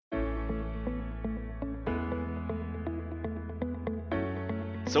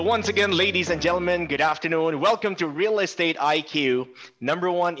So once again, ladies and gentlemen, good afternoon. Welcome to Real Estate IQ,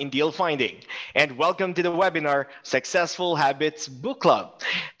 number one in deal finding. And welcome to the webinar, Successful Habits Book Club.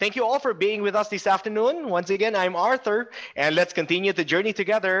 Thank you all for being with us this afternoon. Once again, I'm Arthur, and let's continue the journey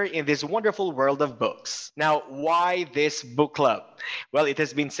together in this wonderful world of books. Now, why this book club? Well, it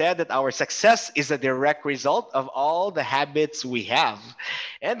has been said that our success is a direct result of all the habits we have.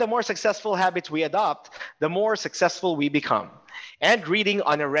 And the more successful habits we adopt, the more successful we become. And reading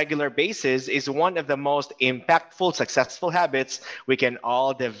on a regular basis is one of the most impactful, successful habits we can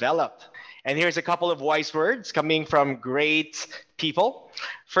all develop. And here's a couple of wise words coming from great people.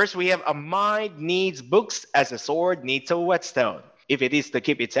 First, we have a mind needs books as a sword needs a whetstone, if it is to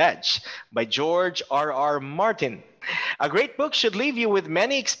keep its edge, by George R.R. Martin. A great book should leave you with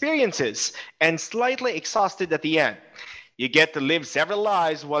many experiences and slightly exhausted at the end. You get to live several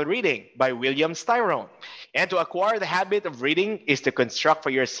lives while reading, by William Styron. And to acquire the habit of reading is to construct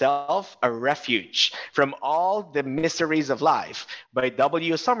for yourself a refuge from all the miseries of life, by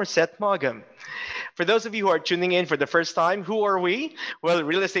W. Somerset Maugham. For those of you who are tuning in for the first time, who are we? Well,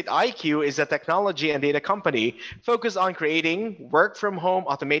 Real Estate IQ is a technology and data company focused on creating work-from-home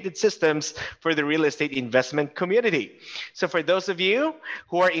automated systems for the real estate investment community. So for those of you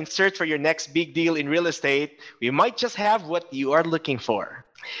who are in search for your next big deal in real estate, we might just have what you are looking for.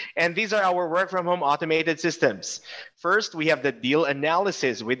 And these are our work-from-home automated systems. First, we have the deal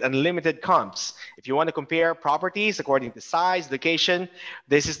analysis with unlimited comps. If you want to compare properties according to size, location,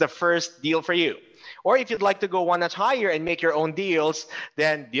 this is the first deal for you. Or if you'd like to go one notch higher and make your own deals,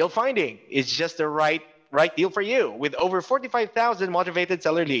 then deal finding is just the right deal for you with over 45,000 motivated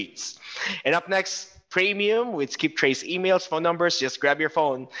seller leads. And up next, Premium with Skip Trace emails, phone numbers. Just grab your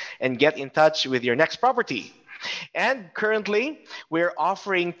phone and get in touch with your next property. And currently, we're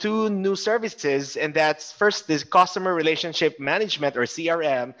offering two new services, and that's first, this customer relationship management, or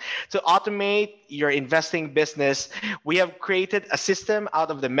CRM. To automate your investing business, we have created a system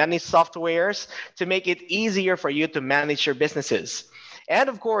out of the many softwares to make it easier for you to manage your businesses. And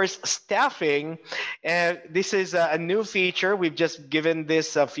of course, staffing. This is a new feature. We've just given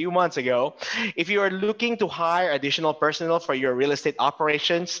this a few months ago. If you are looking to hire additional personnel for your real estate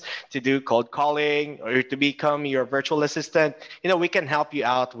operations, to do cold calling or to become your virtual assistant, we can help you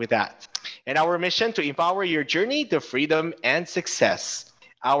out with that. And our mission to empower your journey to freedom and success.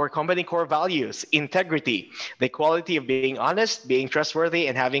 Our company core values: integrity, the quality of being honest, being trustworthy,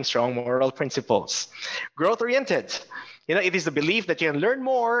 and having strong moral principles. Growth-oriented. It is the belief that you can learn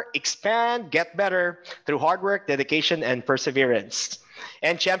more, expand, get better through hard work, dedication, and perseverance.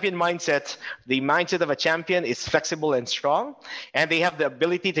 And champion mindset. The mindset of a champion is flexible and strong, and they have the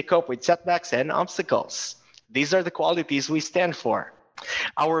ability to cope with setbacks and obstacles. These are the qualities we stand for.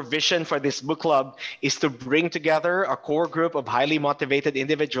 Our vision for this book club is to bring together a core group of highly motivated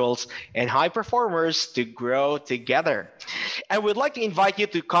individuals and high performers to grow together. And we'd like to invite you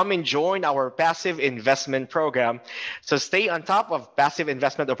to come and join our passive investment program. So stay on top of passive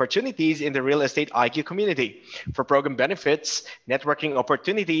investment opportunities in the Real Estate IQ community. For program benefits, networking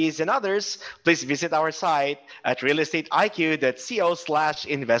opportunities, and others, please visit our site at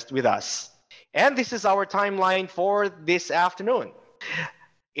realestateiq.co/invest with us. And this is our timeline for this afternoon.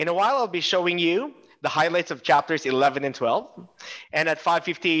 In a while, I'll be showing you the highlights of chapters 11 and 12. And at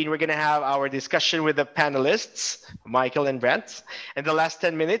 5:15, we're going to have our discussion with the panelists, Michael and Brent. And the last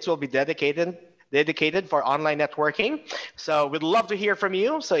 10 minutes will be dedicated for online networking. So we'd love to hear from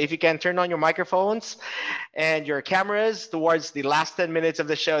you. So if you can turn on your microphones and your cameras towards the last 10 minutes of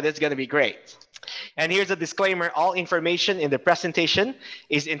the show, that's going to be great. And here's a disclaimer: all information in the presentation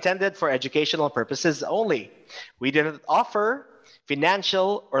is intended for educational purposes only. We do not offer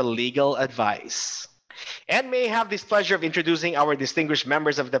financial or legal advice. And may I have this pleasure of introducing our distinguished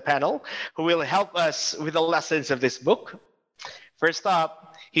members of the panel who will help us with the lessons of this book. First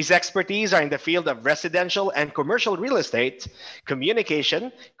up, his expertise are in the field of residential and commercial real estate,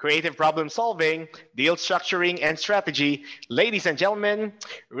 communication, creative problem solving, deal structuring, and strategy. Ladies and gentlemen,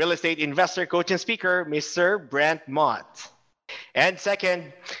 real estate investor, coach, and speaker, Mr. Brent Mott. And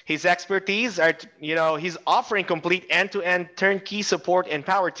second, his expertise are, he's offering complete end-to-end turnkey support and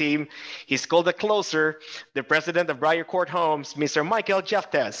power team. He's called the closer, the president of Briar Court Homes, Mr. Michael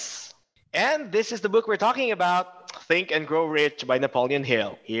Jeftes. And this is the book we're talking about, Think and Grow Rich by Napoleon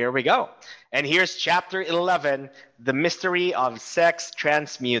Hill. Here we go. And here's chapter 11, The Mystery of Sex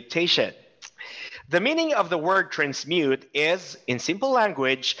Transmutation. The meaning of the word transmute is, in simple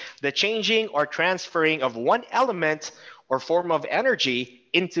language, the changing or transferring of one element or form of energy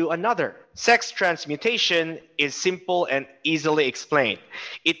into another. Sex transmutation is simple and easily explained.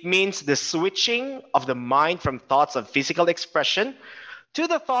 It means the switching of the mind from thoughts of physical expression to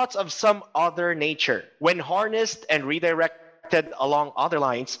the thoughts of some other nature. When harnessed and redirected along other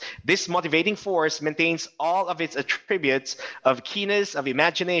lines, this motivating force maintains all of its attributes of keenness of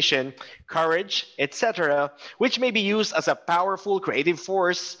imagination, courage, etc., which may be used as a powerful creative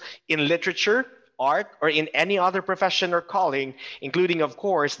force in literature, art, or in any other profession or calling, including, of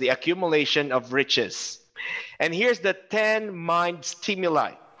course, the accumulation of riches. And here's the 10 mind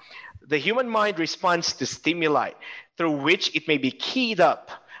stimuli. The human mind responds to stimuli through which it may be keyed up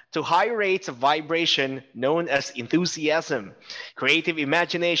to high rates of vibration known as enthusiasm, creative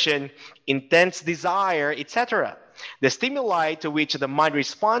imagination, intense desire, etc. The stimuli to which the mind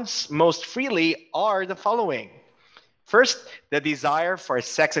responds most freely are the following. First, the desire for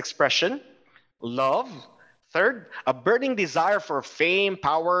sex expression, love. Third, a burning desire for fame,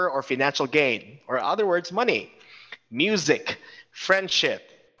 power, or financial gain, or in other words, money. Music, friendship,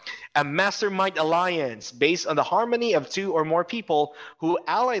 a mastermind alliance based on the harmony of two or more people who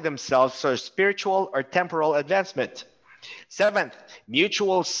ally themselves for spiritual or temporal advancement. Seventh,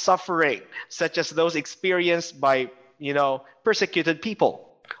 mutual suffering, such as those experienced by, persecuted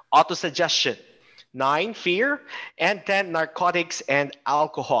people. Autosuggestion. 9, fear. And 10, narcotics and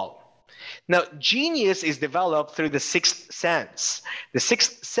alcohol. Now, genius is developed through the sixth sense. The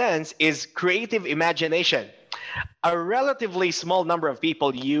sixth sense is creative imagination. A relatively small number of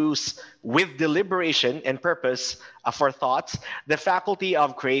people use, with deliberation and purpose for thoughts, the faculty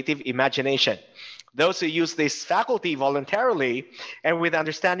of creative imagination. Those who use this faculty voluntarily and with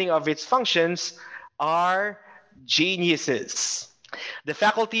understanding of its functions are geniuses. The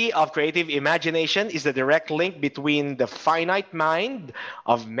faculty of creative imagination is the direct link between the finite mind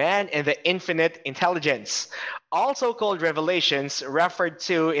of man and the infinite intelligence, also called revelations, referred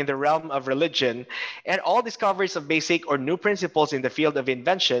to in the realm of religion, and all discoveries of basic or new principles in the field of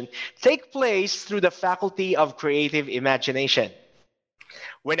invention take place through the faculty of creative imagination.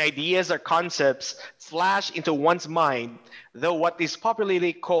 When ideas or concepts flash into one's mind, though what is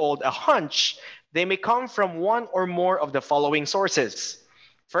popularly called a hunch, they may come from one or more of the following sources.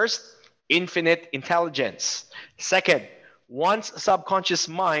 First, infinite intelligence. Second, one's subconscious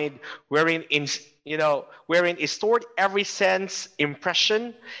mind, wherein is stored every sense,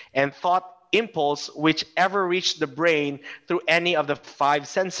 impression, and thought impulse which ever reached the brain through any of the 5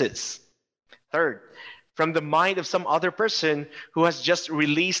 senses. Third, from the mind of some other person who has just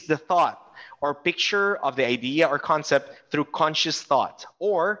released the thought or picture of the idea or concept through conscious thought,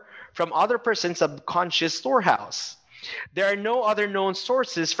 or from other person's subconscious storehouse. There are no other known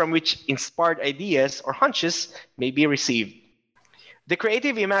sources from which inspired ideas or hunches may be received. The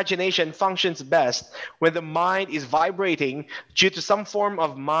creative imagination functions best when the mind is vibrating due to some form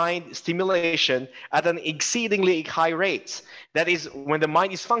of mind stimulation at an exceedingly high rate. That is, when the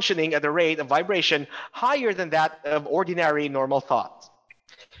mind is functioning at a rate of vibration higher than that of ordinary normal thought.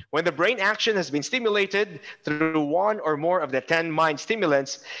 When the brain action has been stimulated through one or more of the 10 mind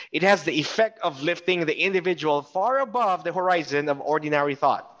stimulants, it has the effect of lifting the individual far above the horizon of ordinary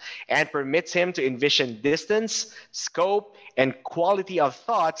thought and permits him to envision distance, scope, and quality of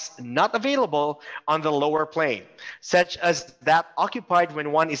thoughts not available on the lower plane, such as that occupied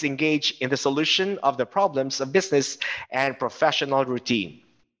when one is engaged in the solution of the problems of business and professional routine.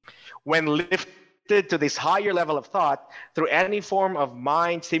 When lifted to this higher level of thought through any form of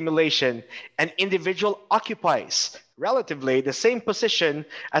mind stimulation, an individual occupies relatively the same position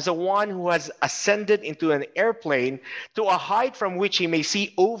as the one who has ascended into an airplane to a height from which he may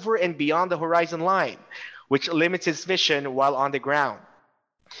see over and beyond the horizon line, which limits his vision while on the ground.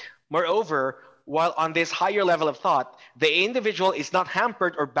 Moreover, while on this higher level of thought, the individual is not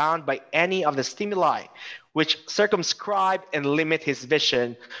hampered or bound by any of the stimuli, which circumscribe and limit his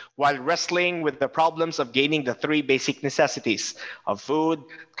vision while wrestling with the problems of gaining the 3 basic necessities of food,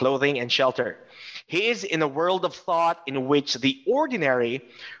 clothing, and shelter. He is in a world of thought in which the ordinary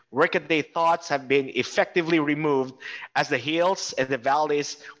workaday thoughts have been effectively removed as the hills and the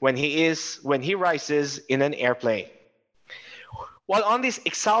valleys when he rises in an airplane. While on this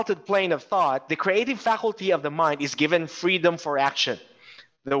exalted plane of thought, the creative faculty of the mind is given freedom for action.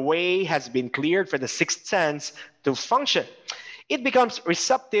 The way has been cleared for the sixth sense to function. It becomes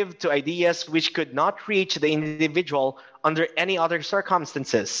receptive to ideas which could not reach the individual under any other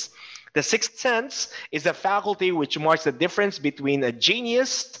circumstances. The sixth sense is the faculty which marks the difference between a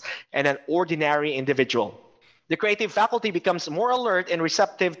genius and an ordinary individual. The creative faculty becomes more alert and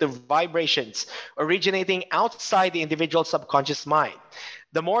receptive to vibrations originating outside the individual's subconscious mind.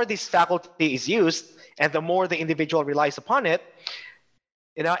 The more this faculty is used, and the more the individual relies upon it,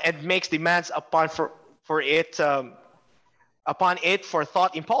 and makes demands upon for it upon it for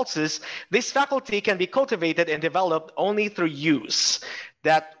thought impulses, this faculty can be cultivated and developed only through use.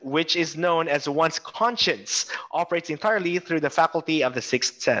 That which is known as one's conscience operates entirely through the faculty of the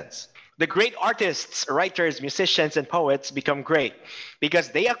sixth sense. The great artists, writers, musicians, and poets become great because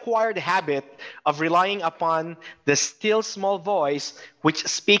they acquire the habit of relying upon the still small voice which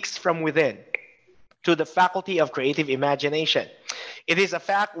speaks from within, to the faculty of creative imagination. It is a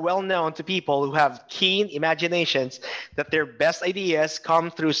fact well known to people who have keen imaginations that their best ideas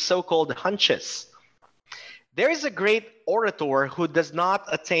come through so-called hunches. There is a great orator who does not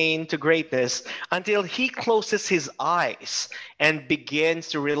attain to greatness until he closes his eyes and begins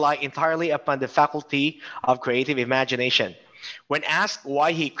to rely entirely upon the faculty of creative imagination. When asked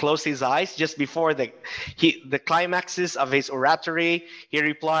why he closed his eyes just before the climaxes of his oratory, he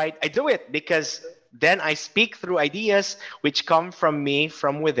replied, "I do it because then I speak through ideas which come from me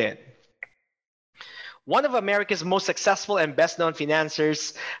from within." One of America's most successful and best-known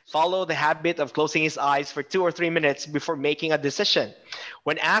financiers followed the habit of closing his eyes for 2 or 3 minutes before making a decision.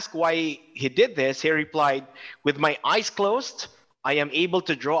 When asked why he did this, he replied, "With my eyes closed, I am able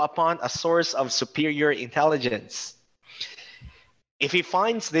to draw upon a source of superior intelligence." If he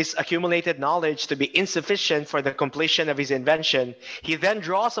finds this accumulated knowledge to be insufficient for the completion of his invention, he then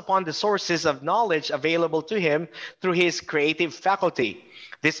draws upon the sources of knowledge available to him through his creative faculty.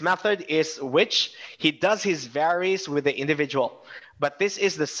 This method is which he does his varies with the individual, but this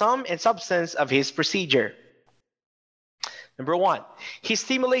is the sum and substance of his procedure. Number 1, he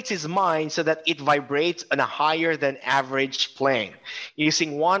stimulates his mind so that it vibrates on a higher than average plane,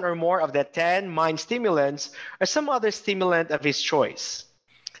 using one or more of the 10 mind stimulants or some other stimulant of his choice.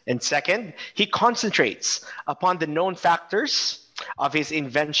 And second, he concentrates upon the known factors of his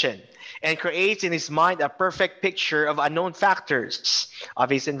invention and creates in his mind a perfect picture of unknown factors of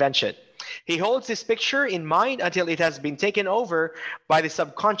his invention. He holds this picture in mind until it has been taken over by the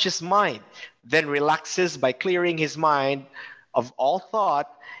subconscious mind, then relaxes by clearing his mind of all thought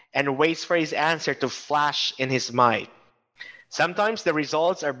and waits for his answer to flash in his mind. Sometimes the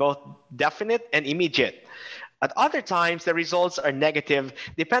results are both definite and immediate. At other times, the results are negative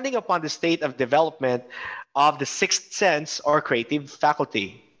depending upon the state of development of the sixth sense or creative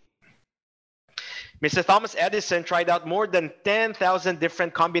faculty. Mr. Thomas Edison tried out more than 10,000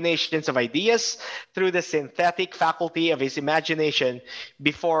 different combinations of ideas through the synthetic faculty of his imagination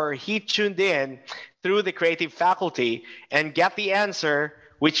before he tuned in through the creative faculty and got the answer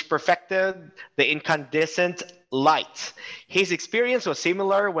which perfected the incandescent light. His experience was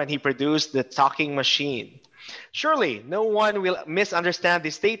similar when he produced the talking machine. Surely, no one will misunderstand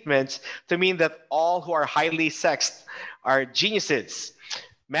these statements to mean that all who are highly sexed are geniuses.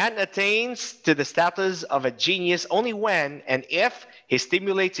 Man attains to the status of a genius only when and if he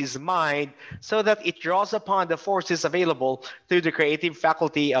stimulates his mind so that it draws upon the forces available through the creative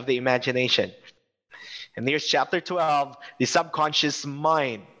faculty of the imagination. And here's chapter 12, the subconscious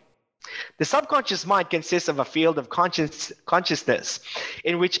mind. The subconscious mind consists of a field of consciousness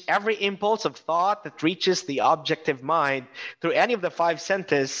in which every impulse of thought that reaches the objective mind through any of the 5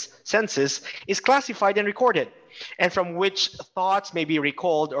 senses is classified and recorded, and from which thoughts may be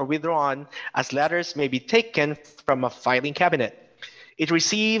recalled or withdrawn as letters may be taken from a filing cabinet. It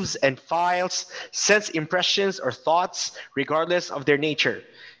receives and files sense impressions or thoughts regardless of their nature.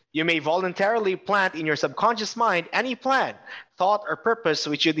 You may voluntarily plant in your subconscious mind any plan, thought, or purpose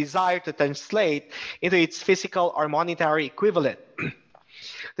which you desire to translate into its physical or monetary equivalent.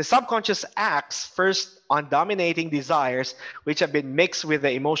 The subconscious acts first on dominating desires which have been mixed with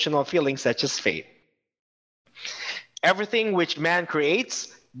the emotional feelings such as faith. Everything which man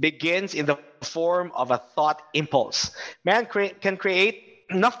creates begins in the form of a thought impulse. Man can create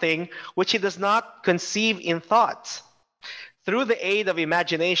nothing which he does not conceive in thought. Through the aid of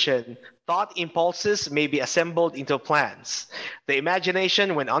imagination, thought impulses may be assembled into plans. The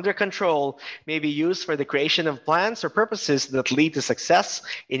imagination, when under control, may be used for the creation of plans or purposes that lead to success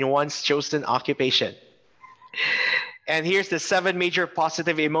in one's chosen occupation. And here's the 7 major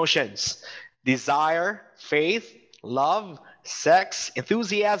positive emotions: desire, faith, love, sex,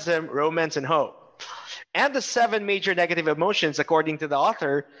 enthusiasm, romance, and hope. And the 7 major negative emotions, according to the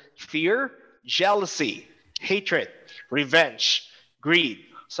author: fear, jealousy, hatred, revenge, greed,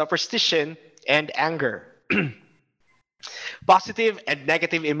 superstition, and anger. Positive and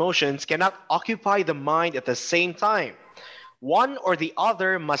negative emotions cannot occupy the mind at the same time. One or the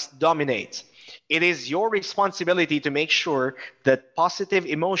other must dominate. It is your responsibility to make sure that positive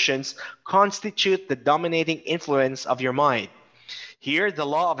emotions constitute the dominating influence of your mind. Here, the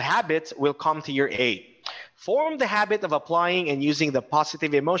law of habits will come to your aid. Form the habit of applying and using the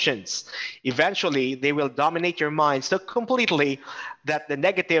positive emotions. Eventually, they will dominate your mind so completely that the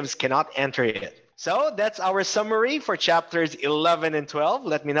negatives cannot enter it. So that's our summary for chapters 11 and 12.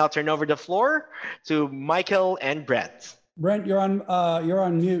 Let me now turn over the floor to Michael and Brett. Brent, you're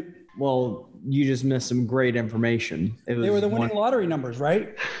on mute. Well, you just missed some great information. They were the winning lottery numbers,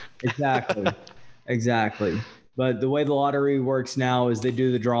 right? Exactly. Exactly. But the way the lottery works now is they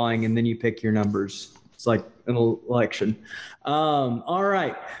do the drawing and then you pick your numbers. It's like an election. All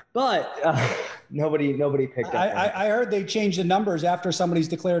right. But nobody picked up. I heard they changed the numbers after somebody's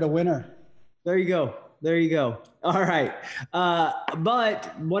declared a winner. There you go. There you go. All right.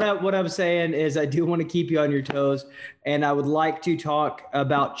 But what I'm saying is I do want to keep you on your toes, and I would like to talk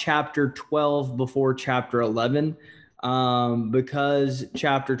about chapter 12 before chapter 11, because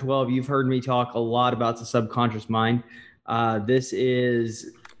chapter 12, you've heard me talk a lot about the subconscious mind. This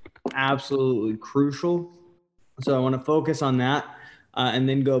is absolutely crucial. So I want to focus on that and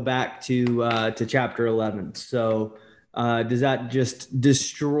then go back to chapter 11. So does that just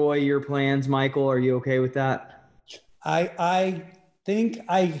destroy your plans, Michael? Are you okay with that? I think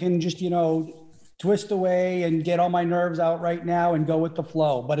I can just, twist away and get all my nerves out right now and go with the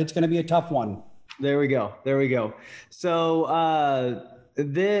flow, but it's going to be a tough one. There we go. So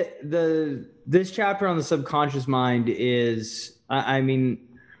this chapter on the subconscious mind is,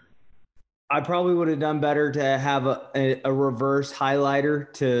 I probably would have done better to have a reverse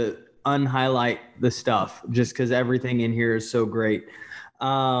highlighter to unhighlight the stuff, just because everything in here is so great.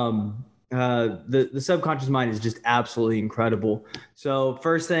 The subconscious mind is just absolutely incredible. So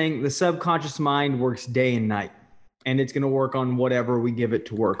first thing, the subconscious mind works day and night, and it's going to work on whatever we give it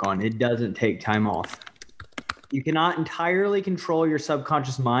to work on. It doesn't take time off. You cannot entirely control your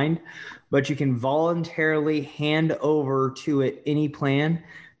subconscious mind, but you can voluntarily hand over to it any plan,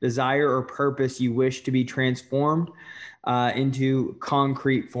 desire, or purpose you wish to be transformed into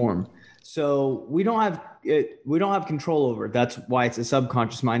concrete form. So we don't have control over it. That's why it's a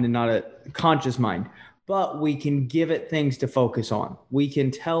subconscious mind and not a conscious mind. But we can give it things to focus on. We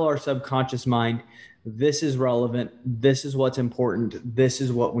can tell our subconscious mind, this is relevant, this is what's important, this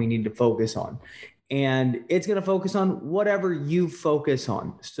is what we need to focus on. And it's going to focus on whatever you focus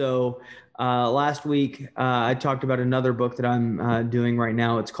on. So last week, I talked about another book that I'm doing right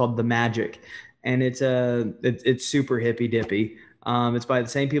now. It's called The Magic, and it's super hippy dippy. It's by the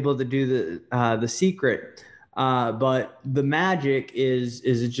same people that do the Secret, but The Magic is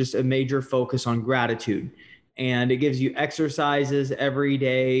just a major focus on gratitude, and it gives you exercises every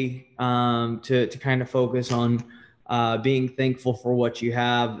day to kind of focus on being thankful for what you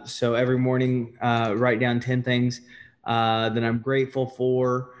have. So every morning, write down 10 things that I'm grateful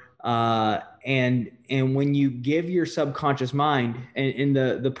for. And when you give your subconscious mind, and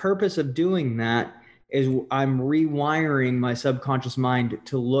the purpose of doing that is I'm rewiring my subconscious mind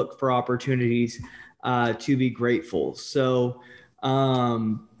to look for opportunities to be grateful. So,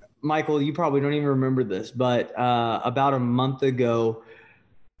 Michael, you probably don't even remember this, but about a month ago,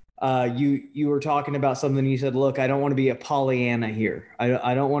 you were talking about something. You said, "Look, I don't want to be a Pollyanna here.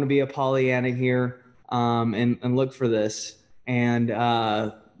 I don't want to be a Pollyanna here." And look for this. And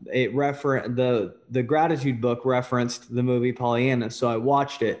the gratitude book referenced the movie Pollyanna, so I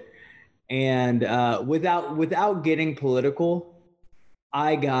watched it. And without getting political,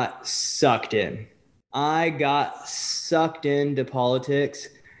 I got sucked in. I got sucked into politics,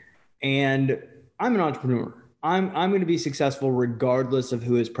 and I'm an entrepreneur. I'm going to be successful regardless of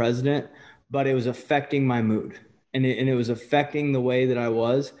who is president, but it was affecting my mood, and it was affecting the way that I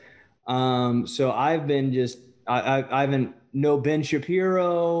was. So I've been I haven't, no Ben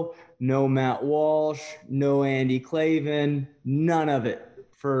Shapiro, no Matt Walsh, no Andy Klavan, none of it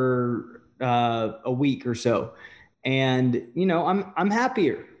for a week or so. And, I'm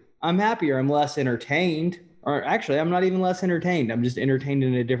happier. I'm less entertained, or actually I'm not even less entertained. I'm just entertained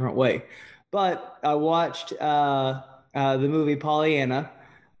in a different way. But I watched the movie Pollyanna,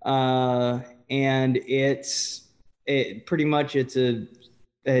 and it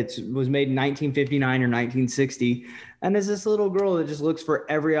was made in 1959 or 1960. And there's this little girl that just looks for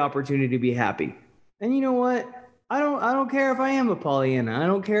every opportunity to be happy. And you know what? I don't care if I am a Pollyanna. I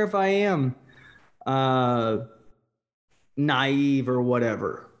don't care if I am naive or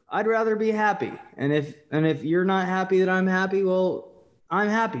whatever. I'd rather be happy. And if you're not happy that I'm happy, well, I'm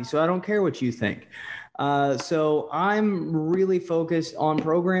happy. So I don't care what you think. So I'm really focused on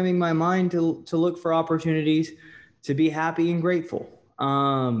programming my mind to look for opportunities to be happy and grateful.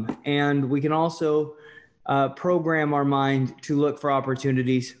 And we can also program our mind to look for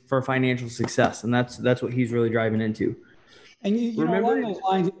opportunities for financial success. And that's what he's really driving into. And you know, along those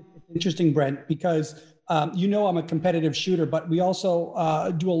lines, it's interesting, Brent, because I'm a competitive shooter, but we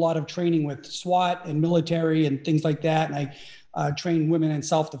also do a lot of training with SWAT and military and things like that. And I train women in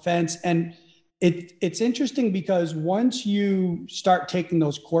self-defense. And it's interesting because once you start taking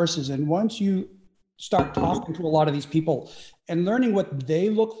those courses and once you start talking to a lot of these people and learning what they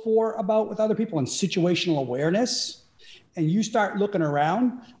look for about with other people and situational awareness, and you start looking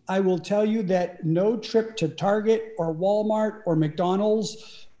around, I will tell you that no trip to Target or Walmart or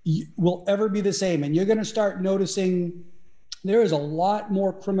McDonald's will ever be the same. And you're going to start noticing there is a lot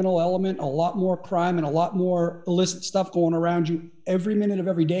more criminal element, a lot more crime, and a lot more illicit stuff going around you every minute of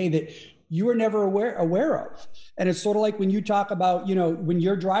every day that you were never aware of. And it's sort of like when you talk about, when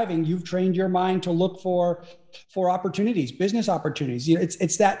you're driving, you've trained your mind to look for opportunities, business opportunities.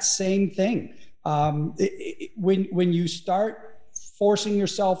 It's that same thing. When you start forcing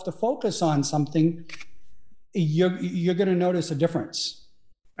yourself to focus on something, you're going to notice a difference.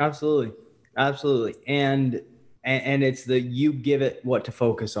 Absolutely. And it's you give it what to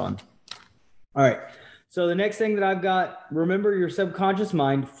focus on. All right. So the next thing that I've got, remember your subconscious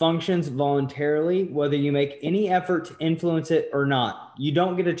mind functions voluntarily, whether you make any effort to influence it or not. You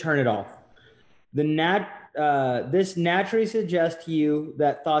don't get to turn it off. This naturally suggests to you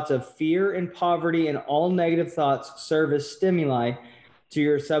that thoughts of fear and poverty and all negative thoughts serve as stimuli to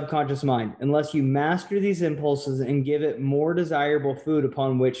your subconscious mind, unless you master these impulses and give it more desirable food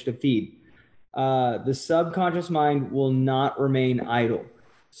upon which to feed. The subconscious mind will not remain idle.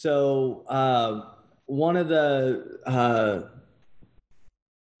 So one of the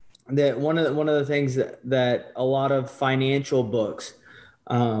things that a lot of financial books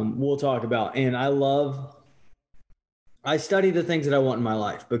we'll talk about, and I study the things that I want in my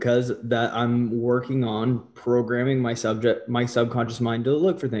life because that I'm working on programming my subconscious mind to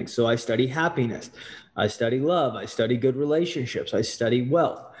look for things. So I study happiness, I study love, I study good relationships, I study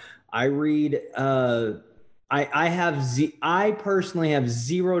wealth. I read. I personally have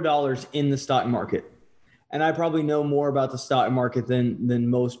 $0 in the stock market, and I probably know more about the stock market than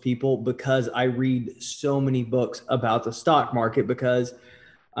most people because I read so many books about the stock market because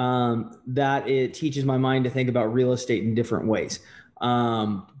that it teaches my mind to think about real estate in different ways.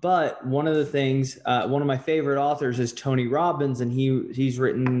 But one of the things, one of my favorite authors is Tony Robbins, and he's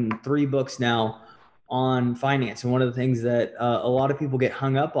written 3 books now on finance. And one of the things that a lot of people get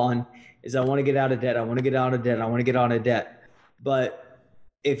hung up on is I want to get out of debt. I want to get out of debt. I want to get out of debt. But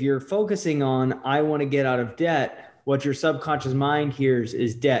if you're focusing on, I want to get out of debt, what your subconscious mind hears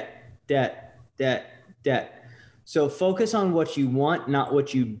is debt, debt, debt, debt. So focus on what you want, not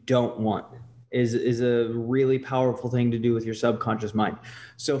what you don't want is a really powerful thing to do with your subconscious mind.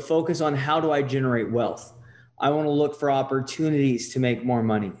 So focus on, how do I generate wealth? I want to look for opportunities to make more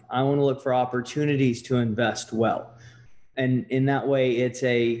money. I want to look for opportunities to invest well. And in that way, it's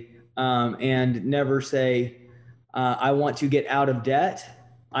and never say, I want to get out of debt.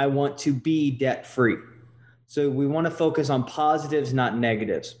 I want to be debt free. So we want to focus on positives, not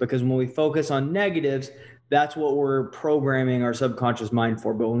negatives, because when we focus on negatives, that's what we're programming our subconscious mind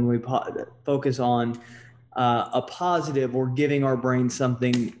for. But when we focus on a positive, we're giving our brain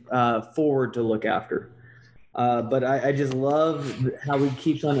something forward to look after. But I just love how we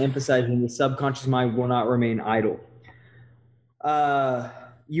keep on emphasizing the subconscious mind will not remain idle.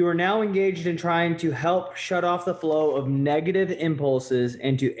 You are now engaged in trying to help shut off the flow of negative impulses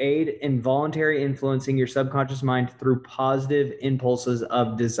and to aid in voluntary influencing your subconscious mind through positive impulses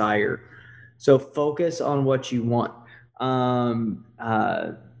of desire. So focus on what you want.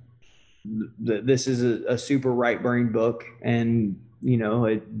 This is a super right brain book, and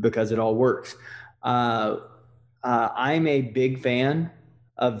because it all works. I'm a big fan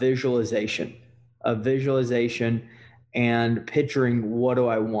of visualization and picturing what do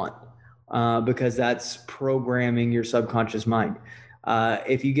I want, because that's programming your subconscious mind.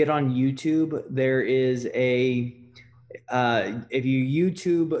 If you get on YouTube, there is if you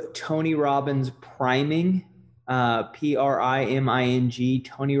YouTube Tony Robbins priming, PRIMING,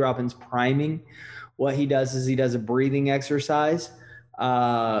 Tony Robbins priming, what he does is he does a breathing exercise,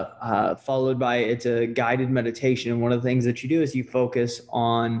 followed by it's a guided meditation. And one of the things that you do is you focus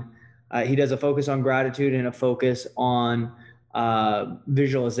on, he does a focus on gratitude and a focus on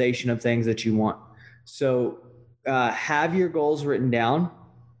visualization of things that you want. So have your goals written down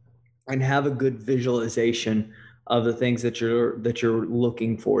and have a good visualization of the things that you're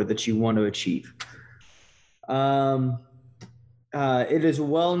looking for, that you want to achieve. It is a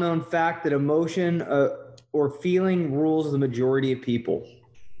well-known fact that emotion or feeling rules the majority of people.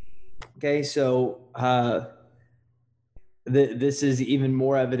 Okay, so this is even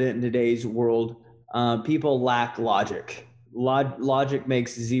more evident in today's world. People lack logic. Logic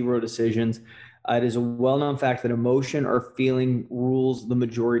makes zero decisions. It is a well-known fact that emotion or feeling rules the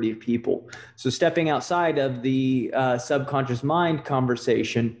majority of people. So stepping outside of the subconscious mind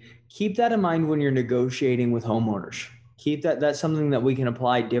conversation, keep that in mind when you're negotiating with homeowners. Keep that. That's something that we can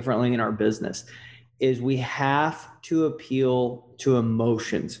apply differently in our business, is we have to appeal to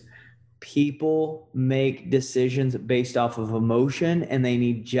emotions. People make decisions based off of emotion, and they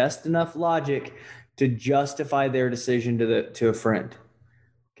need just enough logic to justify their decision to a friend.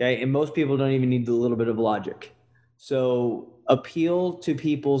 Okay. And most people don't even need the little bit of logic. So appeal to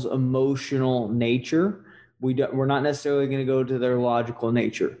people's emotional nature. We're not necessarily going to go to their logical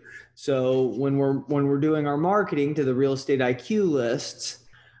nature. So when we're doing our marketing to the real estate IQ lists,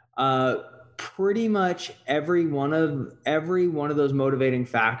 pretty much every one of those motivating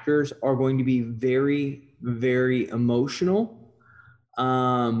factors are going to be very, very emotional,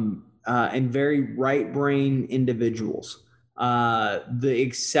 and very right brain individuals. The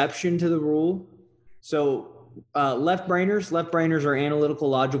exception to the rule. So left brainers are analytical,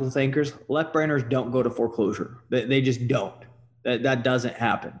 logical thinkers. Left brainers don't go to foreclosure. They just don't. That doesn't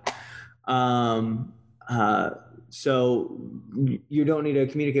happen. So you don't need to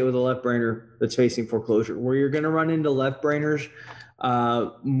communicate with a left brainer that's facing foreclosure. Where you're going to run into left brainers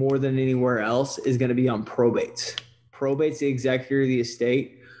more than anywhere else is going to be on probates. Probate's the executor of the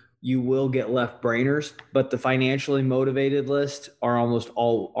estate. You will get left brainers, but the financially motivated list are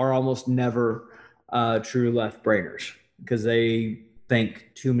almost never true left brainers, because they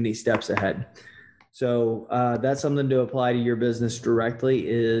think too many steps ahead. So that's something to apply to your business directly,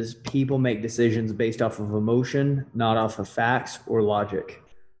 is people make decisions based off of emotion, not off of facts or logic.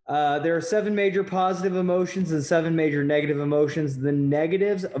 There are 7 major positive emotions and 7 major negative emotions. The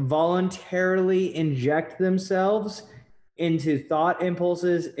negatives voluntarily inject themselves into thought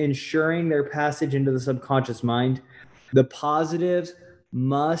impulses, ensuring their passage into the subconscious mind. The positives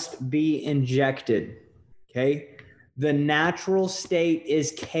must be injected. Okay. The natural state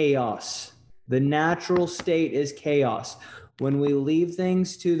is chaos. The natural state is chaos. When we leave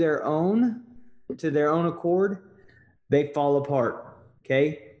things to their own accord, they fall apart.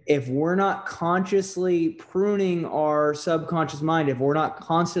 Okay. If we're not consciously pruning our subconscious mind, if we're not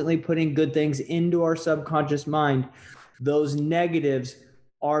constantly putting good things into our subconscious mind, those negatives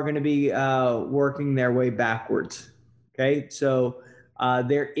are going to be working their way backwards. Okay. So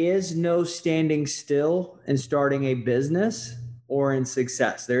there is no standing still in starting a business or in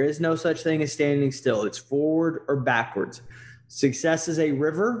success. There is no such thing as standing still. It's forward or backwards. Success is a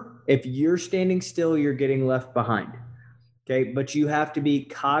river. If you're standing still, you're getting left behind. Okay. But you have to be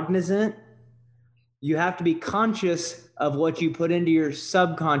cognizant. You have to be conscious of what you put into your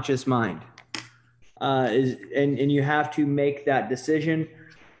subconscious mind. And you have to make that decision.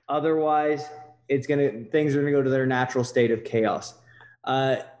 Otherwise, things are gonna go to their natural state of chaos.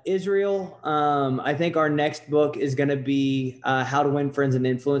 Israel, I think our next book is gonna be How to Win Friends and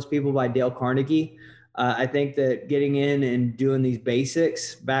Influence People by Dale Carnegie. I think that getting in and doing these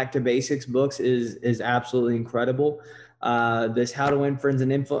back to basics books is absolutely incredible. This How to Win Friends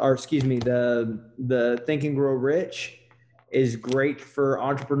and Influence, the Think and Grow Rich is great for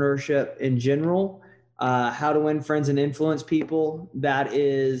entrepreneurship in general. How to Win Friends and Influence People, that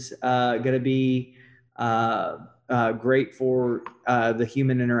is going to be great for the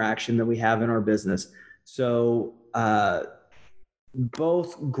human interaction that we have in our business. So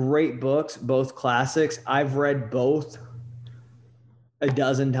both great books, both classics. I've read both a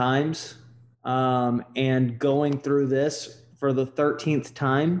dozen times, and going through this for the 13th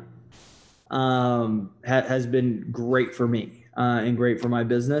time has been great for me and great for my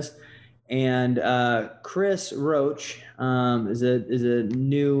business. And Chris Roach is a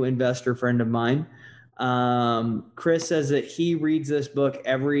new investor friend of mine. Chris says that he reads this book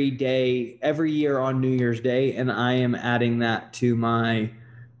every year on New Year's Day, and I am adding that to my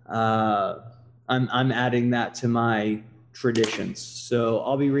I'm adding that to my traditions. So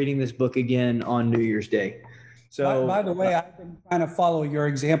I'll be reading this book again on New Year's Day. So by the way, I've been trying to follow your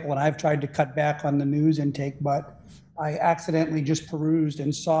example, and I've tried to cut back on the news intake, but I accidentally just perused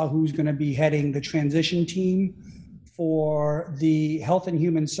and saw who's going to be heading the transition team for the Health and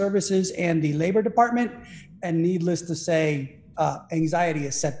Human Services and the Labor Department. And needless to say, anxiety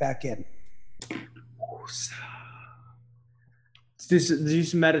is set back in. Let's do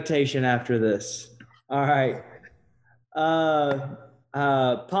some meditation after this. All right.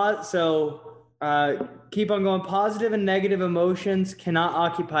 Keep on going. Positive and negative emotions cannot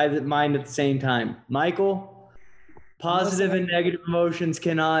occupy the mind at the same time. Michael? Positive and negative emotions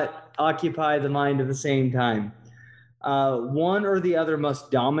cannot occupy the mind at the same time. One or the other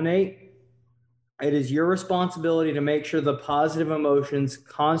must dominate. It is your responsibility to make sure the positive emotions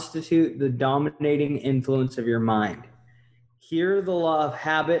constitute the dominating influence of your mind. Here, the law of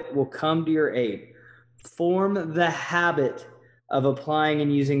habit will come to your aid. Form the habit of applying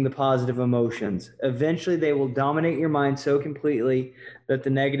and using the positive emotions. Eventually, they will dominate your mind so completely that the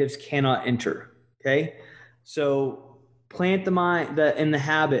negatives cannot enter. Okay? So plant the mind in the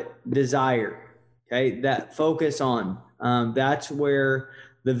habit, desire. Okay? That focus on. That's where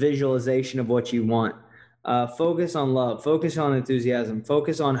the visualization of what you want. Focus on love, focus on enthusiasm,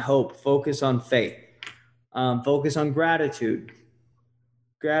 focus on hope, focus on faith, focus on gratitude.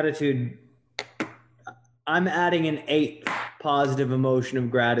 Gratitude, I'm adding an 8th positive emotion of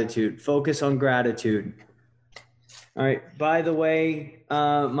gratitude. Focus on gratitude. All right. By the way,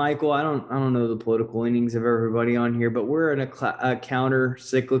 Michael, I don't know the political leanings of everybody on here, but we're in a counter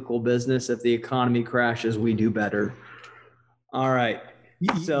cyclical business. If the economy crashes, we do better. All right.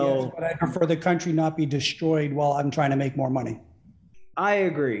 So, yes, but I prefer the country not be destroyed while I'm trying to make more money. I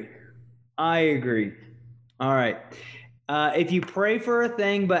agree. All right. If you pray for a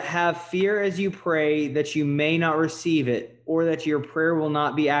thing but have fear as you pray that you may not receive it, or that your prayer will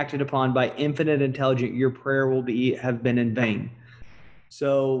not be acted upon by infinite intelligence, your prayer will have been in vain.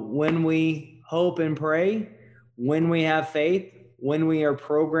 So when we hope and pray, when we have faith, when we are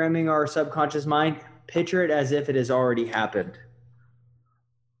programming our subconscious mind, picture it as if it has already happened.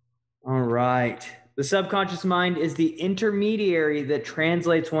 All right. The subconscious mind is the intermediary that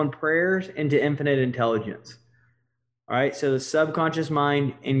translates one's prayers into infinite intelligence. All right. So the subconscious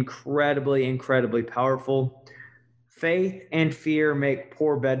mind, incredibly, incredibly powerful. Faith and fear make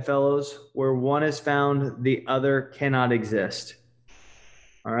poor bedfellows. Where one is found, the other cannot exist.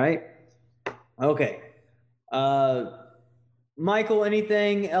 All right. Okay. Michael,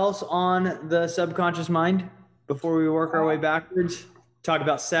 anything else on the subconscious mind before we work our way backwards? Talk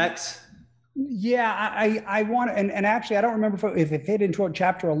about sex. Yeah, I want to, and actually, I don't remember if it fit into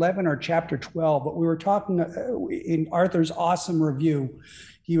chapter 11 or chapter 12, but we were talking in Arthur's awesome review.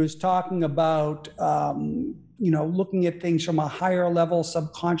 He was talking about, looking at things from a higher level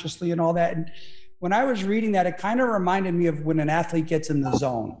subconsciously and all that. And when I was reading that, it kind of reminded me of when an athlete gets in the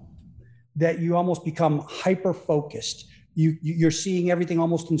zone, that you almost become hyper focused. You're seeing everything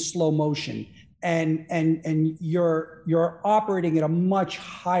almost in slow motion. And you're operating at a much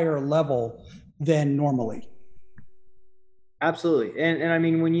higher level than normally. Absolutely. And I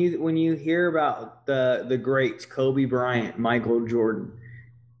mean, when you hear about the greats, Kobe Bryant, Michael Jordan,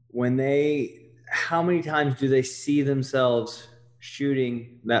 how many times do they see themselves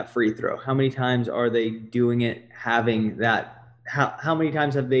shooting that free throw? How many times are they doing it, having that? How many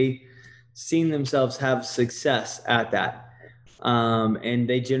times have they seen themselves have success at that? And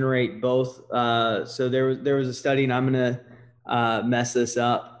they generate both. So there was a study, and I'm going to mess this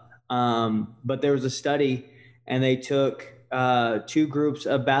up. But there was a study, and they took 2 groups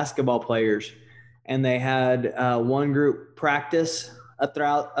of basketball players, and they had one group practice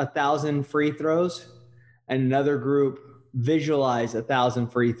 1,000 free throws, and another group visualize 1,000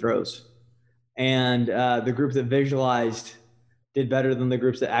 free throws. And the group that visualized did better than the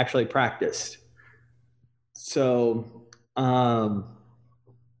groups that actually practiced. So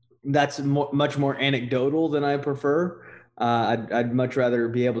that's much more anecdotal than I prefer. I'd much rather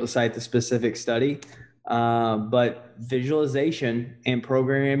be able to cite the specific study. But visualization and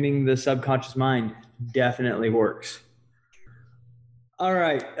programming the subconscious mind definitely works. All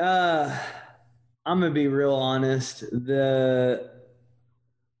right. I'm going to be real honest. The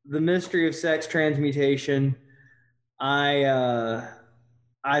mystery of sex transmutation, I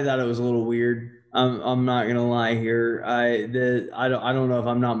thought it was a little weird. I'm not gonna lie here. I don't know if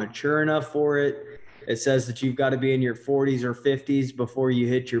I'm not mature enough for it. It says that you've got to be in your 40s or 50s before you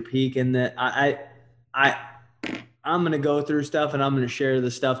hit your peak, and that I'm gonna go through stuff, and I'm gonna share the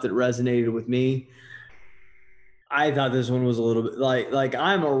stuff that resonated with me. I thought this one was a little bit like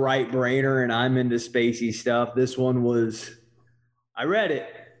I'm a right brainer and I'm into spacey stuff. This one was, I read it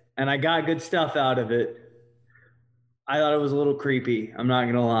and I got good stuff out of it. I thought it was a little creepy. I'm not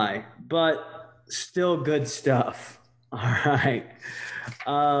gonna lie, but still good stuff. All right.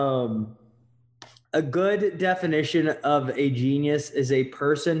 A good definition of a genius is a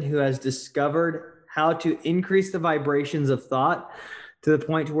person who has discovered how to increase the vibrations of thought to the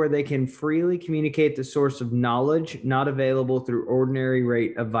point to where they can freely communicate the source of knowledge not available through ordinary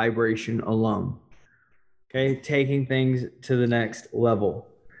rate of vibration alone. Okay, taking things to the next level.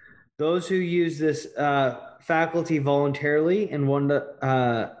 Those who use this faculty voluntarily and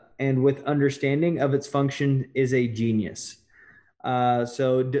with understanding of its function is a genius.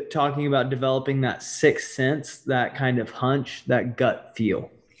 So talking about developing that sixth sense, that kind of hunch, that gut feel.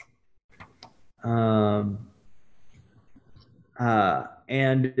 And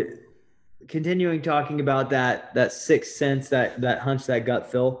continuing talking about that sixth sense, that hunch, that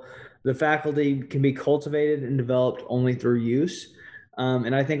gut feel, the faculty can be cultivated and developed only through use.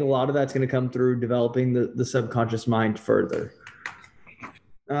 And I think a lot of that's going to come through developing the subconscious mind further.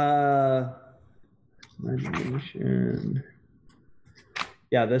 Imagination.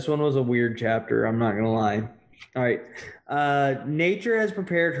 Yeah, this one was a weird chapter. I'm not going to lie. All right. Nature has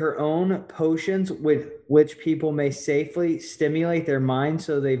prepared her own potions with which people may safely stimulate their minds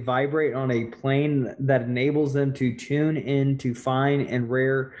so they vibrate on a plane that enables them to tune in to fine and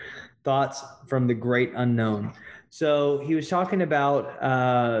rare thoughts from the great unknown. So he was talking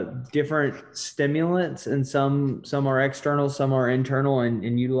about different stimulants, and some are external, some are internal,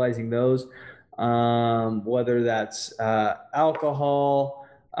 and utilizing those, whether that's alcohol,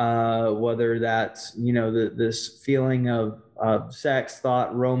 whether that's, this feeling of sex,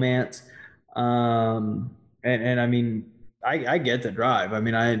 thought, romance. And I mean, I get the drive. I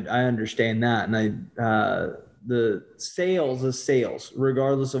mean, I understand that. And the sales is sales,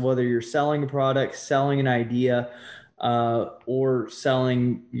 regardless of whether you're selling a product, selling an idea, or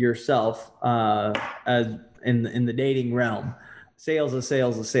selling yourself, as in the dating realm. Sales is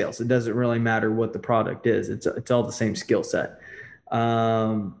sales is sales. It doesn't really matter what the product is. It's all the same skill set.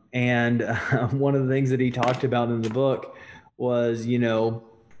 And one of the things that he talked about in the book was,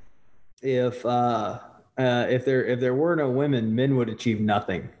 if there were no women, men would achieve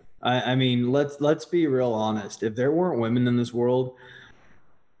nothing. I mean, let's be real honest. If there weren't women in this world,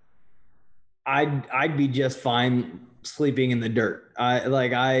 I'd be just fine sleeping in the dirt. Not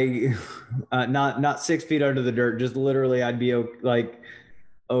 6 feet under the dirt. Just literally, I'd be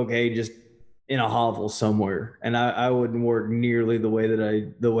okay, just in a hovel somewhere, and I wouldn't work nearly the way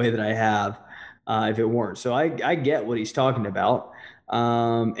that I have if it weren't. So I get what he's talking about.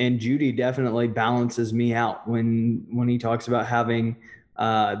 And Judy definitely balances me out when he talks about having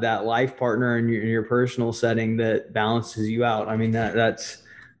that life partner in your personal setting that balances you out. I mean, that's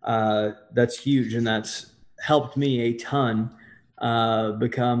huge, and that's helped me a ton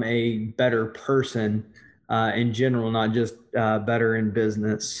become a better person in general, not just better in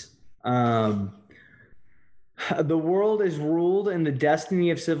business. The world is ruled and the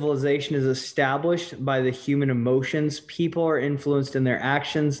destiny of civilization is established by the human emotions. People are influenced in their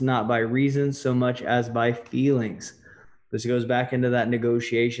actions, not by reason so much as by feelings. This goes back into that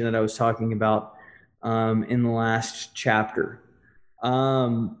negotiation that I was talking about in the last chapter.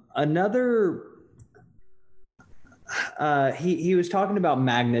 He was talking about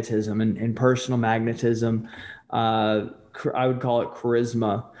magnetism and personal magnetism. I would call it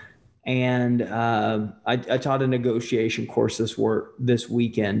charisma. And I taught a negotiation course this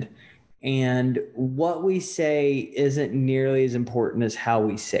weekend. And what we say isn't nearly as important as how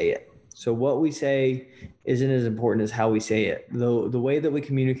we say it. So what we say isn't as important as how we say it. The way that we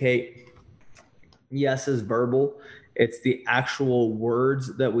communicate, yes, is verbal. It's the actual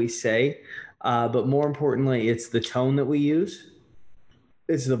words that we say. But more importantly, it's the tone that we use.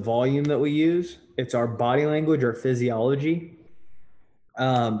 It's the volume that we use. It's our body language, our physiology.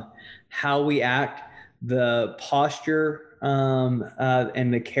 How we act, the posture,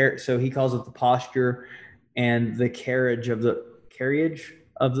 and the so he calls it the posture and the carriage of the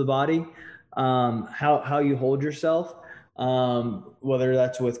body, how you hold yourself, whether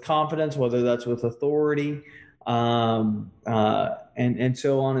that's with confidence, whether that's with authority, and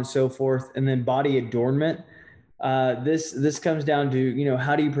so on and so forth. And then body adornment. This comes down to,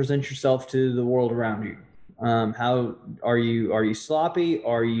 how do you present yourself to the world around you? How are you sloppy?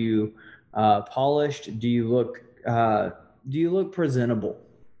 Are you polished? Do you look presentable?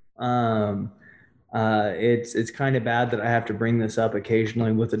 It's kind of bad that I have to bring this up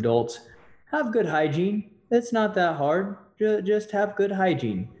occasionally with adults. Have good hygiene. It's not that hard. Just have good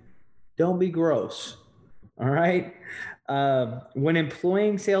hygiene. Don't be gross. All right. When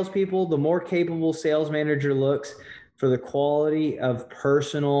employing salespeople, the more capable sales manager looks for the quality of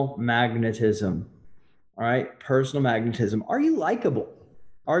personal magnetism. All right. Personal magnetism. Are you likable?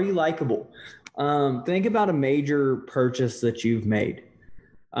 Think about a major purchase that you've made.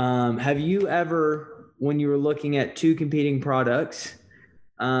 Have you ever, when you were looking at two competing products,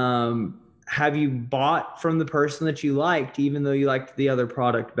 have you bought from the person that you liked, even though you liked the other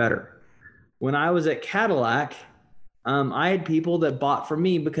product better? When I was at Cadillac, I had people that bought from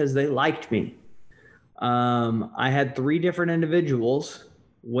me because they liked me. I had 3 different individuals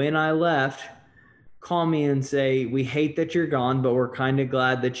when I left call me and say, we hate that you're gone, but we're kind of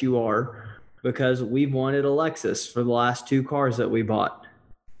glad that you are because we've wanted a Lexus for the last 2 cars that we bought.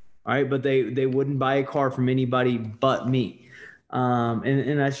 All right. But they wouldn't buy a car from anybody but me.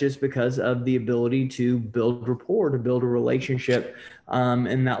 And that's just because of the ability to build rapport, to build a relationship,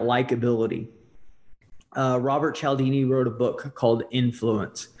 and that likability. Robert Cialdini wrote a book called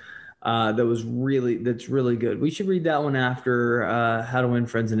Influence. That's really good. We should read that one after How to Win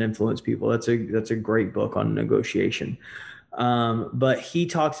Friends and Influence People. That's a great book on negotiation. But he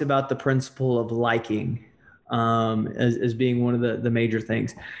talks about the principle of liking as being one of the major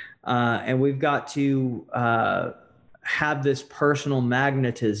things. And we've got to have this personal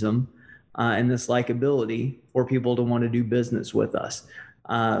magnetism and this likability for people to want to do business with us.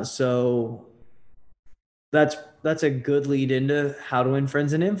 So that's a good lead into How to Win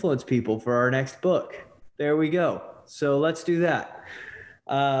Friends and Influence People for our next book. There we go. So let's do that.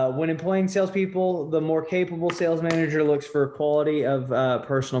 When employing salespeople, the more capable sales manager looks for quality of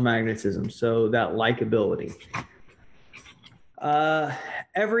personal magnetism. So that likability.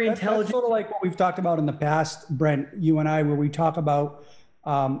 That's sort of like what we've talked about in the past, Brent, you and I, where we talk about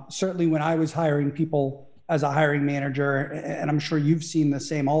certainly when I was hiring people as a hiring manager, and I'm sure you've seen the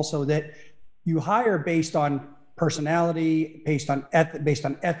same also, that you hire based on personality, based on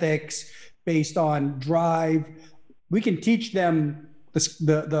ethics, based on drive. We can teach them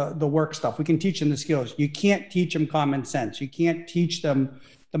the work stuff. We can teach them the skills. You can't teach them common sense. You can't teach them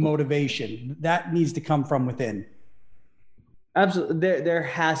the motivation. That needs to come from within. Absolutely. There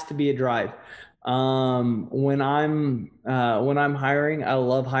has to be a drive. When I'm hiring, I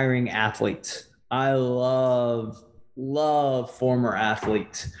love hiring athletes. I love former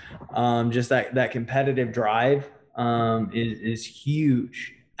athletes. Just that competitive drive is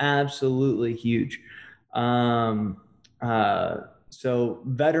huge, absolutely huge. So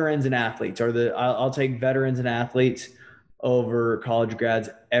veterans and athletes I'll take veterans and athletes over college grads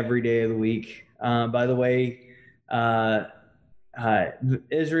every day of the week. By the way,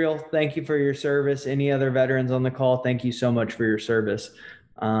 Israel, thank you for your service. Any other veterans on the call, thank you so much for your service.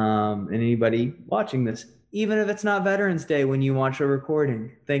 And anybody watching this, even if it's not Veterans Day when you watch a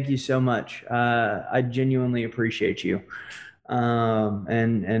recording, thank you so much. I genuinely appreciate you.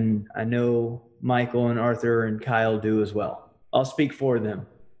 And I know Michael and Arthur and Kyle do as well. I'll speak for them.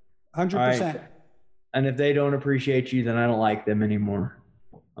 100%. Right. And if they don't appreciate you, then I don't like them anymore.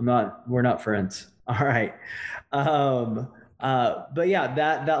 We're not friends. All right. But yeah,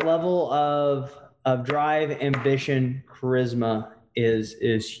 that level of drive, ambition, charisma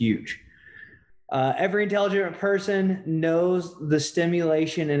is huge. Every intelligent person knows the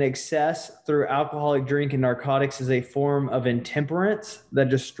stimulation and excess through alcoholic drink and narcotics is a form of intemperance that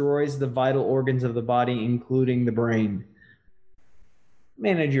destroys the vital organs of the body, including the brain.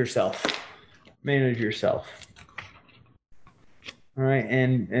 Manage yourself. All right.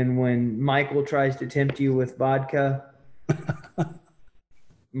 And when Michael tries to tempt you with vodka,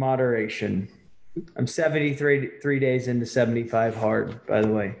 moderation. I'm 73 days into 75 hard, by the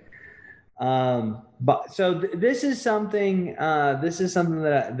way. But so this is something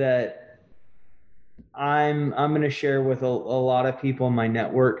that I'm going to share with a lot of people in my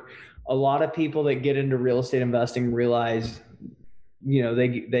network. A lot of people that get into real estate investing realize,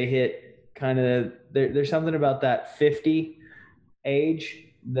 they hit kind of, there's something about that 50 age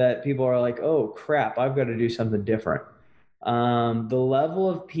that people are like, oh crap, I've got to do something different. The level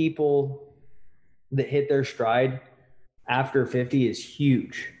of people that hit their stride after 50 is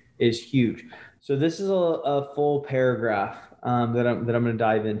huge. So this is a full paragraph that I'm going to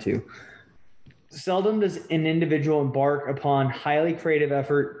dive into. Seldom does an individual embark upon highly creative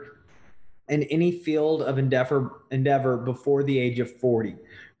effort in any field of endeavor before the age of 40.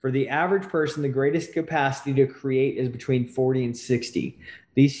 For the average person, the greatest capacity to create is between 40 and 60.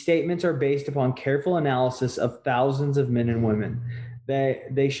 These statements are based upon careful analysis of thousands of men and women.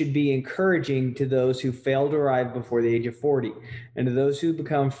 They should be encouraging to those who fail to arrive before the age of 40, and to those who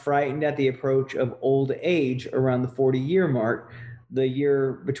become frightened at the approach of old age around the 40-year mark. The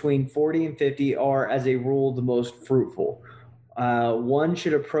year between 40 and 50 are, as a rule, the most fruitful. One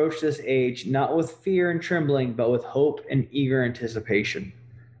should approach this age not with fear and trembling, but with hope and eager anticipation.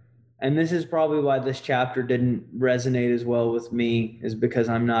 And this is probably why this chapter didn't resonate as well with me, is because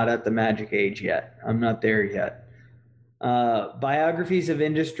I'm not at the magic age yet. I'm not there yet. Biographies of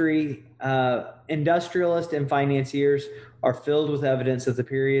industrialists and financiers are filled with evidence that the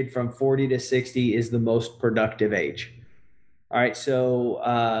period from 40 to 60 is the most productive age. All right.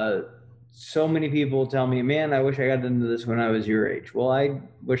 So many people tell me, man, I wish I got into this when I was your age. Well, I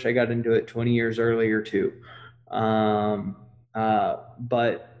wish I got into it 20 years earlier too. But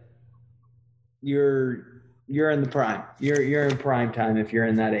you're in the prime. You're in prime time if you're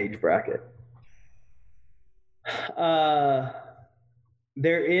in that age bracket.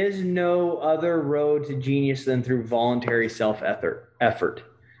 There is no other road to genius than through voluntary self-effort.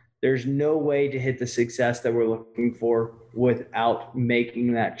 There's no way to hit the success that we're looking for without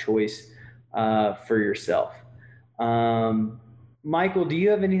making that choice for yourself. Michael, do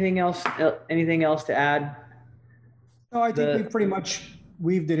you have anything else to add? No, I think we pretty much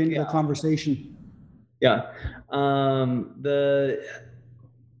weaved it into the conversation. Yeah. I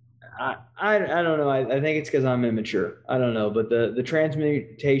don't know. I think it's because I'm immature. I don't know. But the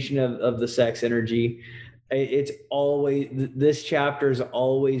transmutation of the sex energy, it's always, this chapter's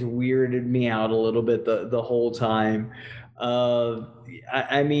always weirded me out a little bit the whole time.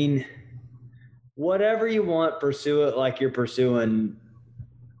 I mean, whatever you want, pursue it like you're pursuing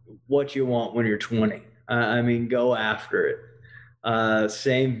what you want when you're 20. I mean, go after it.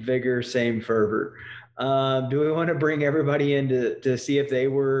 Same vigor, same fervor. Do we want to bring everybody in to see if they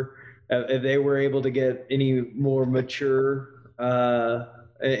were able to get any more mature?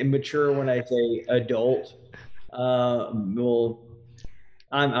 Mature when I say adult. Well,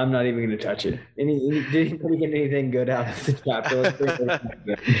 I'm not even going to touch it. Did anybody get anything good out of the chapter?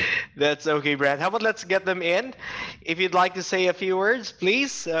 That's okay, Brad. How about let's get them in? If you'd like to say a few words,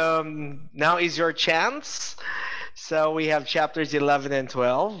 please. Now is your chance. So we have chapters 11 and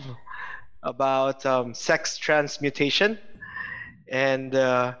 12 about sex transmutation. And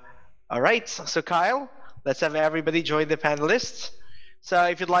all right, so Kyle, let's have everybody join the panelists. So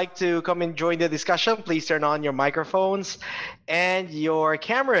if you'd like to come and join the discussion, please turn on your microphones and your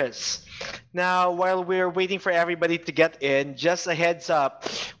cameras. Now, while we're waiting for everybody to get in, just a heads up,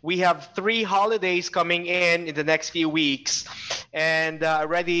 we have 3 holidays coming in the next few weeks. And I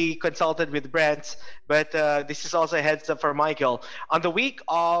already consulted with Brent, but this is also a heads up for Michael. On the week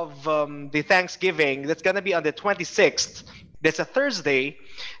of the Thanksgiving, that's going to be on the 26th. That's a Thursday.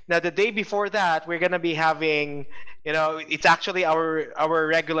 Now, the day before that, we're going to be having, it's actually our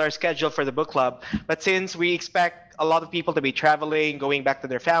regular schedule for the book club. But since we expect a lot of people to be traveling, going back to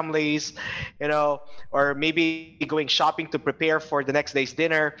their families, or maybe going shopping to prepare for the next day's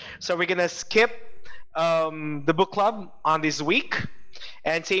dinner. So we're going to skip the book club on this week.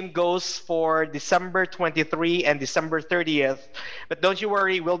 And same goes for December 23 and December 30th. But don't you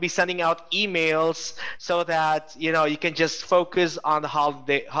worry, we'll be sending out emails so that, you can just focus on the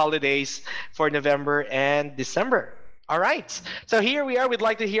holidays for November and December. All right. So here we are. We'd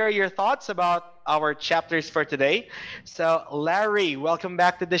like to hear your thoughts about our chapters for today. So Larry, welcome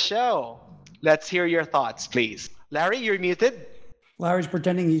back to the show. Let's hear your thoughts, please. Larry, you're muted. Larry's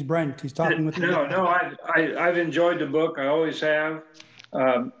pretending he's Brent. He's talking with No, I've enjoyed the book. I always have.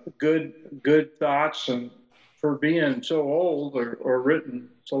 Good thoughts, and for being so old or written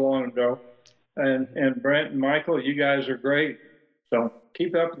so long ago. And Brent and Michael, you guys are great. So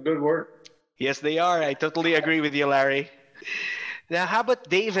keep up the good work. Yes, they are. I totally agree with you, Larry. Now, how about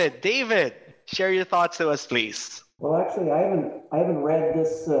David? David, share your thoughts to us, please. Well, actually, I haven't read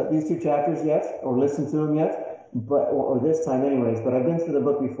these 2 chapters yet, or listened to them yet, or this time, anyways. But I've been through the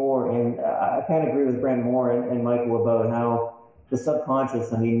book before, and I kind of agree with Brent Moore and Michael about how the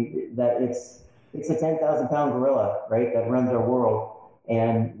subconscious. I mean, that it's a 10,000-pound gorilla, right, that runs our world,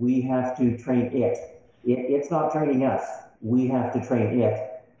 and we have to train it. It's not training us. We have to train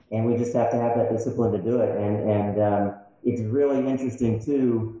it, and we just have to have that discipline to do it. And it's really interesting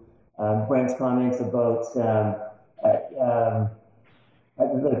too. Brent's comments about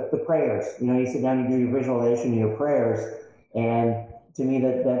the prayers. You sit down, you do your visualization, your prayers, and to me,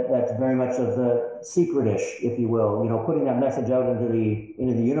 that's very much of the secret-ish, if you will. Putting that message out into the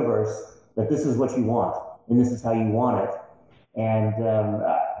universe that this is what you want and this is how you want it. And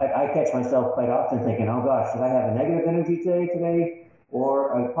I catch myself quite often thinking, "Oh gosh, should I have a negative energy today,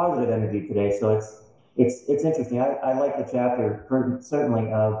 or a positive energy today?" So it's interesting. I like the chapter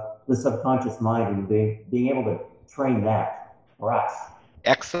certainly of the subconscious mind and being able to train that for us.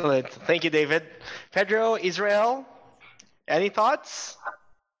 Excellent. Thank you, David. Pedro, Israel. Any thoughts?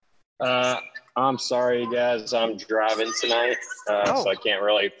 I'm sorry, guys. I'm driving tonight, so I can't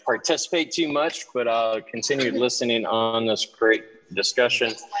really participate too much, but I'll continue listening on this great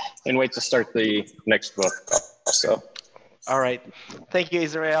discussion and wait to start the next book also. All right. Thank you,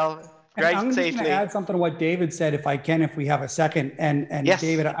 Israel. Drive I'm safely. going to add something to what David said, if I can, if we have a second. And yes.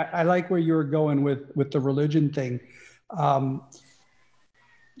 David, I like where you were going with the religion thing.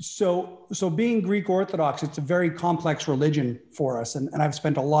 So being Greek Orthodox, it's a very complex religion for us. And I've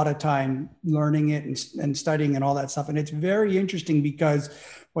spent a lot of time learning it and studying and all that stuff. And it's very interesting because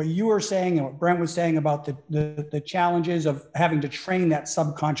what you were saying and what Brent was saying about the challenges of having to train that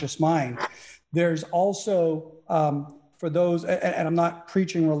subconscious mind. There's also, for those, and I'm not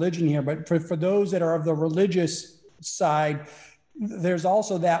preaching religion here, but for those that are of the religious side, there's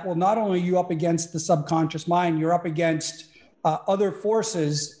also that, well, not only are you up against the subconscious mind, you're up against other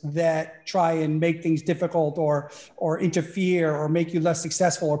forces that try and make things difficult or interfere or make you less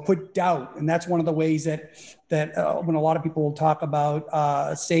successful or put doubt. And that's one of the ways that when a lot of people will talk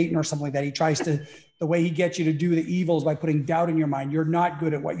about Satan or something like that, he tries to, the way he gets you to do the evils by putting doubt in your mind. You're not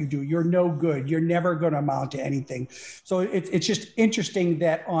good at what you do. You're no good. You're never going to amount to anything. So it's just interesting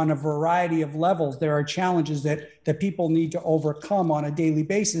that on a variety of levels, there are challenges that people need to overcome on a daily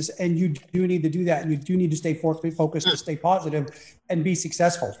basis. And you do need to do that. And you do need to stay focused, to stay positive and be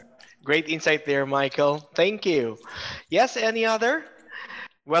successful. Great insight there, Michael. Thank you. Yes, any other?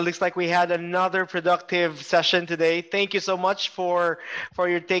 Well, looks like we had another productive session today. Thank you so much for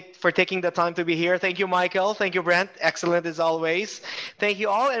taking the time to be here. Thank you, Michael. Thank you, Brent. Excellent as always. Thank you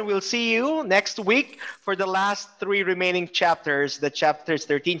all, and we'll see you next week for the last 3 remaining chapters, the chapters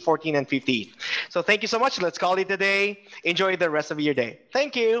 13, 14, and 15. So thank you so much. Let's call it a day. Enjoy the rest of your day.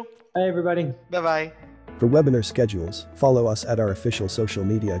 Thank you. Bye, everybody. Bye-bye. For webinar schedules, follow us at our official social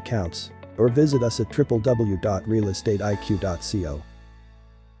media accounts or visit us at www.realestateiq.co.